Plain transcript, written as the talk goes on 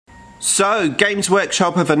So, Games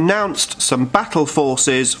Workshop have announced some battle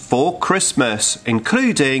forces for Christmas,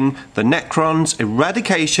 including the Necrons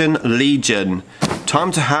Eradication Legion.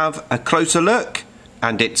 Time to have a closer look,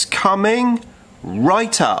 and it's coming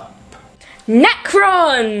right up.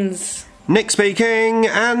 Necrons! Nick speaking,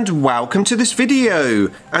 and welcome to this video.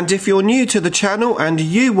 And if you're new to the channel and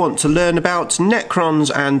you want to learn about Necrons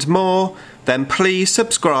and more, then please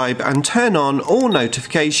subscribe and turn on all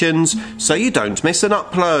notifications so you don't miss an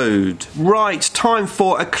upload. Right, time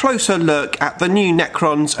for a closer look at the new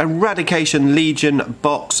Necrons Eradication Legion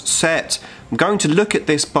box set. I'm going to look at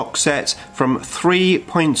this box set from 3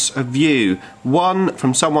 points of view. One,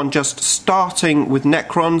 from someone just starting with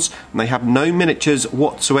Necrons and they have no miniatures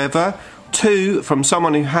whatsoever. Two, from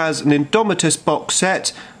someone who has an Indomitus box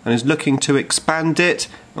set and is looking to expand it.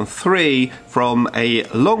 And three, from a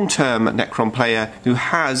long-term Necron player who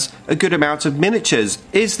has a good amount of miniatures.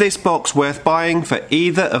 Is this box worth buying for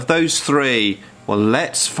either of those three? Well,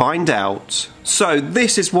 let's find out. So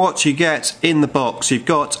this is what you get in the box. You've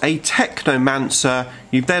got a Technomancer,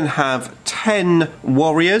 you then have 10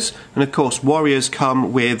 warriors, and of course warriors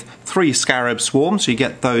come with 3 scarab swarms, so you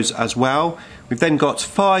get those as well. We've then got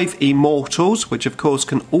 5 immortals, which of course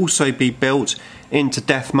can also be built into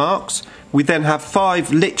death marks. We then have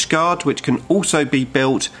 5 Lich Guard, which can also be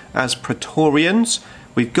built as Praetorians.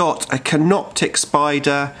 We've got a Canoptic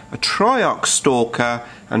Spider, a Triarch Stalker,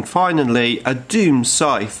 and finally a Doom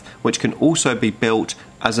Scythe, which can also be built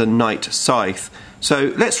as a Knight Scythe.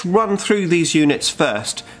 So let's run through these units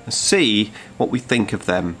first and see what we think of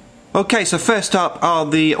them. Okay, so first up are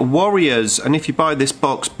the warriors, and if you buy this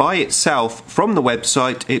box by itself from the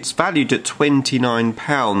website, it's valued at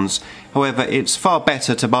 £29. However, it's far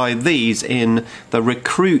better to buy these in the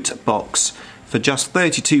recruit box for just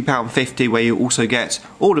 £32.50, where you also get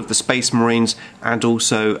all of the Space Marines and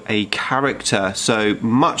also a character, so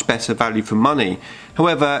much better value for money.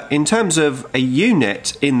 However, in terms of a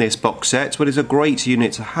unit in this box set, well, it's a great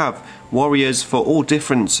unit to have. Warriors, for all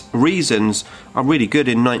different reasons, are really good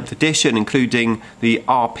in 9th edition, including the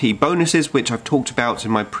RP bonuses, which I've talked about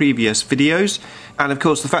in my previous videos, and of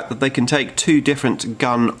course the fact that they can take 2 different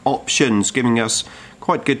gun options, giving us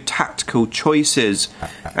quite good tactical choices.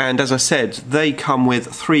 And as I said, they come with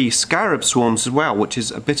 3 scarab swarms as well, which is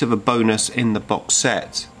a bit of a bonus in the box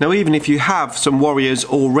set. Now, even if you have some warriors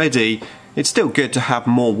already, it's still good to have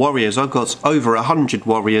more warriors. I've got over 100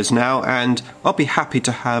 warriors now, and I'll be happy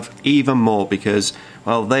to have even more because,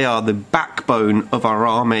 well, they are the backbone of our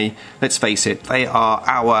army. Let's face it, they are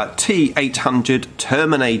our T-800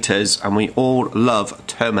 Terminators, and we all love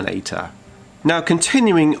Terminator. Now,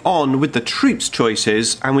 continuing on with the troops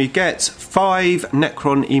choices, and we get 5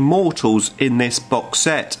 Necron Immortals in this box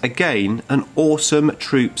set. Again, an awesome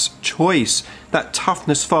troops choice. That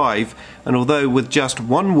toughness 5, and although with just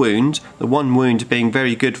 1 wound, the 1 wound being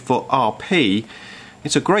very good for RP,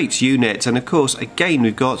 it's a great unit. And of course, again,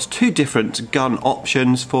 we've got 2 different gun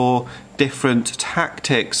options for different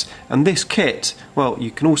tactics, and this kit, well,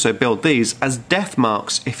 you can also build these as death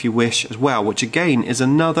marks if you wish as well, which again is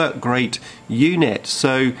another great unit.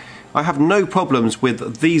 So I have no problems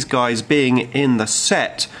with these guys being in the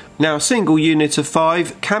set. Now, a single unit of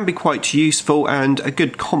 5 can be quite useful and a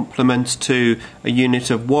good complement to a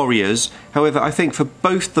unit of warriors. However, I think for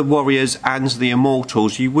both the warriors and the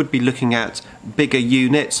immortals, you would be looking at bigger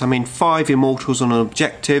units. I mean, 5 immortals on an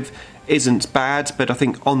objective isn't bad, but I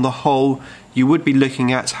think on the whole you would be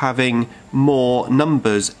looking at having more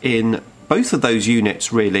numbers in both of those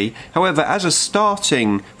units really. However, as a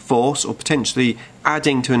starting force or potentially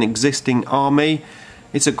adding to an existing army,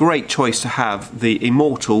 it's a great choice to have the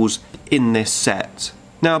Immortals in this set.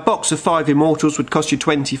 Now, a box of 5 Immortals would cost you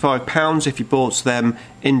 £25 if you bought them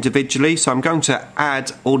individually, so I'm going to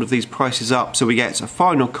add all of these prices up so we get a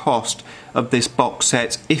final cost of this box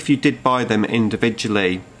set if you did buy them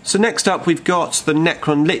individually. So next up we've got the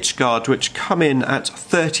Necron Lich Guard, which come in at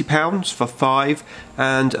 £30 for 5,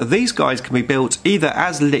 and these guys can be built either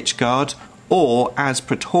as Lich Guard or as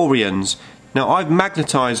Praetorians. Now, I've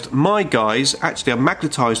magnetised my guys, actually I've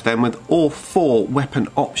magnetised them with all 4 weapon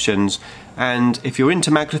options, and if you're into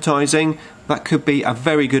magnetising, that could be a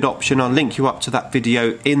very good option. I'll link you up to that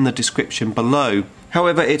video in the description below.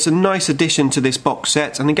 However, it's a nice addition to this box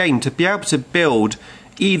set, and again, to be able to build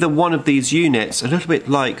either one of these units, a little bit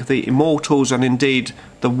like the Immortals and indeed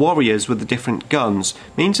the Warriors with the different guns,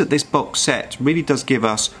 means that this box set really does give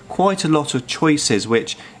us quite a lot of choices,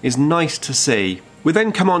 which is nice to see. We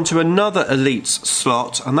then come on to another Elites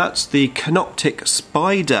slot, and that's the Canoptic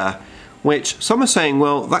Spider, which some are saying,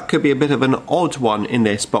 well, that could be a bit of an odd one in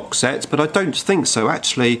this box set, but I don't think so.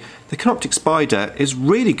 Actually, the Canoptic Spider is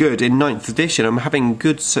really good in 9th edition. I'm having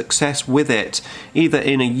good success with it, either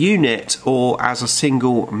in a unit or as a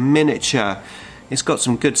single miniature. It's got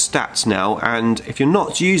some good stats now, and if you're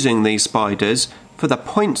not using these spiders, for the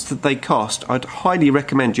points that they cost, I'd highly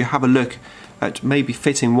recommend you have a look at maybe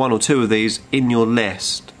fitting 1 or 2 of these in your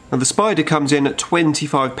list. Now the spider comes in at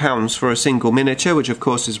 £25 for a single miniature, which of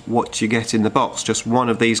course is what you get in the box, just one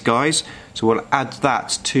of these guys, so we'll add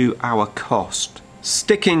that to our cost.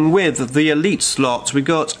 Sticking with the elite slot, we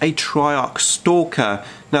got a Triarch Stalker.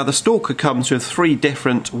 Now the Stalker comes with 3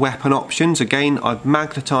 different weapon options. Again, I've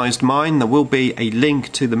magnetised mine. There will be a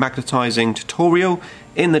link to the magnetising tutorial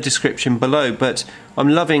in the description below, but I'm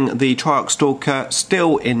loving the Triarch Stalker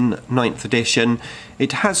still in 9th edition.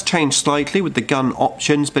 It has changed slightly with the gun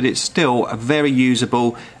options, but it's still very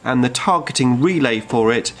usable, and the targeting relay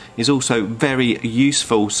for it is also very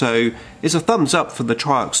useful, so it's a thumbs up for the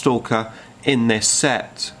Triarch Stalker in this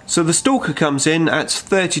set. So the Stalker comes in at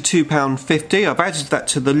 £32.50. I've added that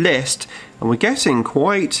to the list, and we're getting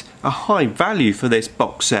quite a high value for this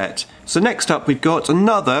box set. So next up we've got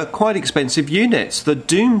another quite expensive unit, the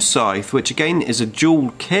Doom Scythe, which again is a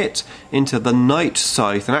dual kit into the Night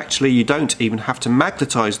Scythe, and actually you don't even have to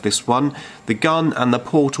magnetise this one. The gun and the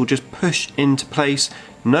portal just push into place,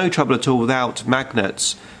 no trouble at all without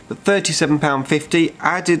magnets. But £37.50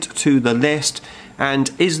 added to the list.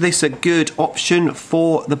 And is this a good option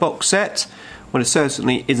for the box set? Well, it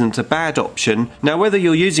certainly isn't a bad option. Now, whether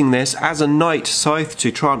you're using this as a Night Scythe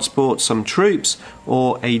to transport some troops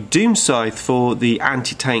or a Doom Scythe for the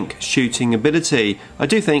anti-tank shooting ability, I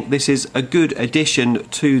do think this is a good addition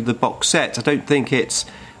to the box set. I don't think it's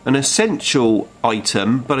an essential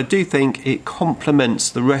item, but I do think it complements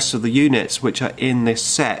the rest of the units which are in this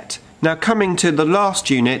set. Now, coming to the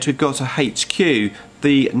last unit, we've got a HQ,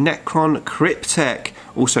 the Necron Cryptek,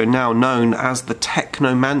 also now known as the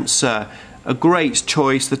Technomancer. A great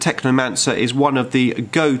choice. The Technomancer is one of the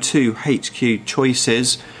go-to HQ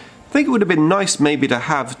choices. I think it would have been nice maybe to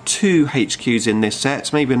have 2 HQs in this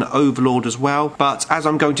set, maybe an Overlord as well, but as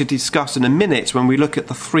I'm going to discuss in a minute when we look at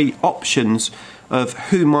the 3 options of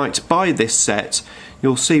who might buy this set,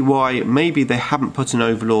 you'll see why maybe they haven't put an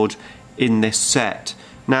Overlord in this set.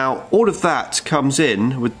 Now, all of that comes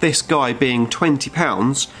in with this guy being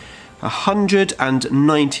 £20,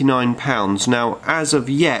 £199. Now, as of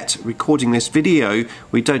yet, recording this video,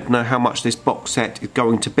 we don't know how much this box set is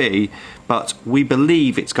going to be, but we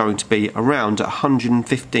believe it's going to be around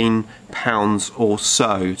 £115 or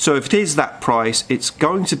so. So if it is that price, it's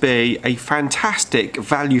going to be a fantastic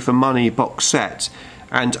value for money box set.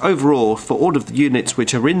 And overall, for all of the units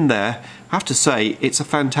which are in there, I have to say it's a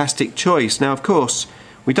fantastic choice. Now, of course,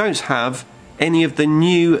 we don't have any of the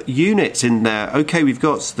new units in there. Okay, we've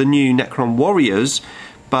got the new Necron Warriors,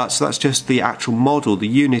 but that's just the actual model. The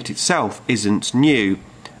unit itself isn't new.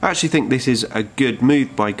 I actually think this is a good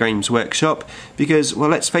move by Games Workshop because,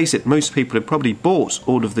 well, let's face it, most people have probably bought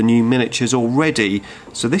all of the new miniatures already,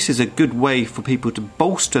 so this is a good way for people to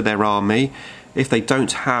bolster their army if they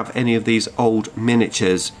don't have any of these old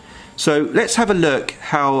miniatures. So let's have a look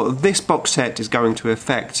how this box set is going to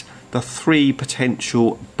affect the 3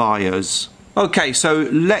 potential buyers. Okay, so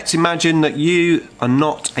let's imagine that you are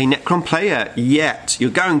not a Necron player yet. You're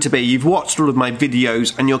going to be. You've watched all of my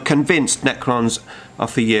videos and you're convinced Necrons are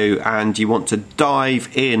for you and you want to dive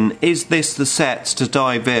in. Is this the set to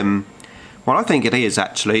dive in? Well, I think it is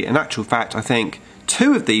actually. In actual fact, I think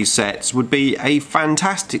 2 of these sets would be a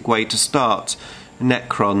fantastic way to start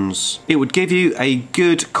Necrons. It would give you a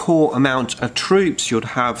good core amount of troops. You'd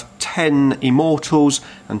have 10 Immortals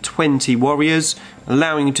and 20 Warriors,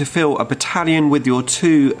 allowing you to fill a battalion with your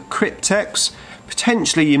 2 Crypteks.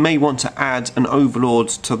 Potentially you may want to add an Overlord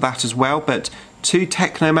to that as well, but 2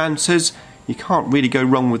 Technomancers, you can't really go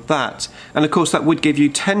wrong with that. And of course that would give you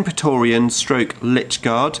 10 Praetorians stroke Lich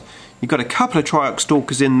Guard. You've got a couple of Triarch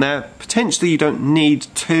Stalkers in there. Potentially you don't need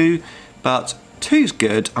 2, but 2's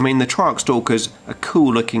good. I mean, the Triarch Stalker's a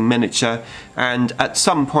cool looking miniature, and at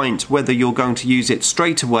some point, whether you're going to use it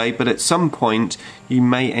straight away, but at some point you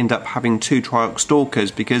may end up having 2 Triarch Stalkers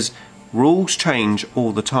because rules change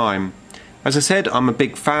all the time. As I said, I'm a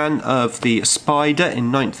big fan of the Spider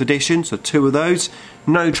in 9th edition, so 2 of those,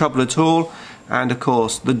 no trouble at all, and of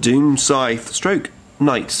course the Doom Scythe stroke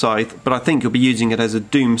Night Scythe, but I think you'll be using it as a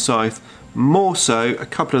Doom Scythe more so. A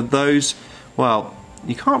couple of those, well,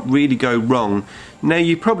 you can't really go wrong. Now,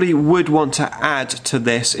 you probably would want to add to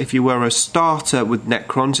this if you were a starter with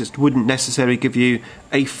Necrons. It wouldn't necessarily give you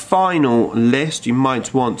a final list. You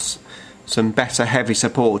might want some better heavy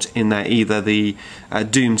support in there, either the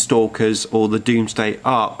Doomstalkers or the Doomsday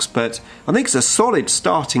Arcs, but I think it's a solid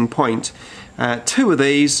starting point. 2 of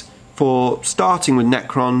these for starting with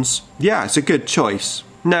Necrons. Yeah, it's a good choice.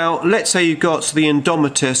 Now, let's say you've got the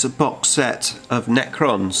Indomitus box set of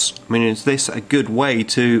Necrons. I mean, is this a good way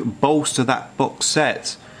to bolster that box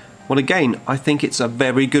set? Well, again, I think it's a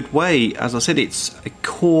very good way. As I said, it's a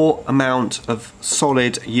core amount of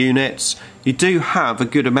solid units. You do have a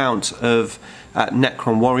good amount of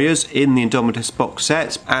Necron warriors in the Indomitus box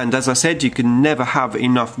set, and as I said, you can never have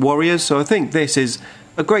enough warriors, so I think this is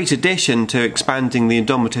a great addition to expanding the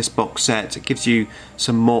Indomitus box set. It gives you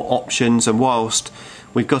some more options, and whilst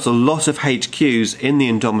we've got a lot of HQs in the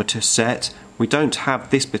Indomitus set, we don't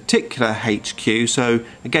have this particular HQ, so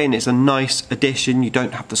again it's a nice addition. You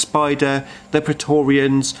don't have the Spider, the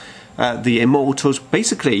Praetorians, the Immortals.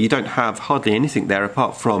 Basically you don't have hardly anything there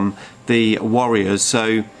apart from the Warriors,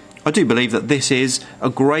 so I do believe that this is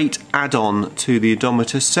a great add-on to the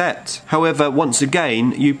Indomitus set. However, once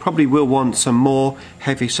again, you probably will want some more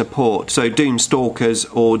heavy support, so Doomstalkers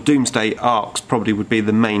or Doomsday Arcs probably would be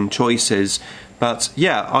the main choices. But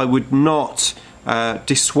yeah, I would not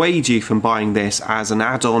dissuade you from buying this as an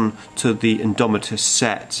add-on to the Indomitus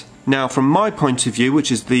set. Now, from my point of view,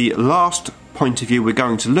 which is the last point of view we're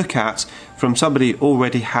going to look at, from somebody who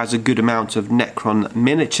already has a good amount of Necron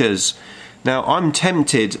miniatures. Now, I'm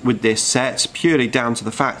tempted with this set purely down to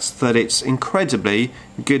the fact that it's incredibly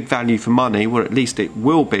good value for money, or at least it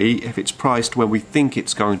will be if it's priced where we think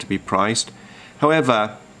it's going to be priced.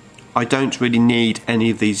 However, I don't really need any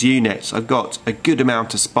of these units. I've got a good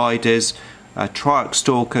amount of Spiders, Triarch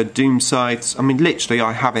Stalker, Doom Scythes. I mean, literally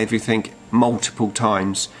I have everything multiple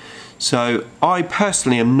times. So I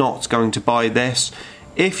personally am not going to buy this.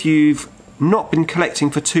 If you've not been collecting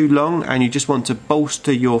for too long and you just want to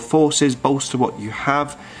bolster your forces, bolster what you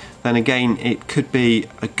have, then again it could be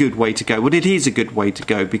a good way to go. Well, it is a good way to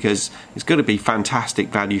go because it's going to be fantastic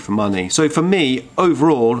value for money. So for me,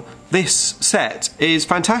 overall, this set is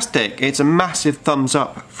fantastic. It's a massive thumbs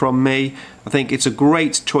up from me. I think it's a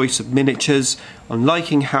great choice of miniatures. I'm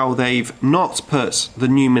liking how they've not put the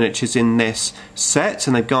new miniatures in this set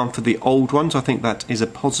and they've gone for the old ones. I think that is a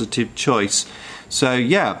positive choice. So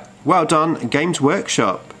yeah, well done, Games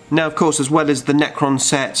Workshop. Now, of course, as well as the Necron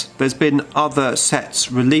set, there's been other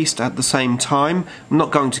sets released at the same time. I'm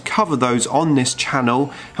not going to cover those on this channel.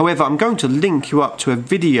 However, I'm going to link you up to a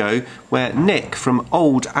video where Nick from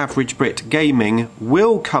Old Average Brit Gaming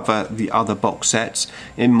will cover the other box sets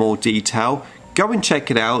in more detail. Go and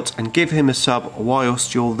check it out and give him a sub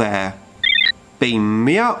whilst you're there. Beam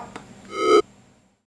me up.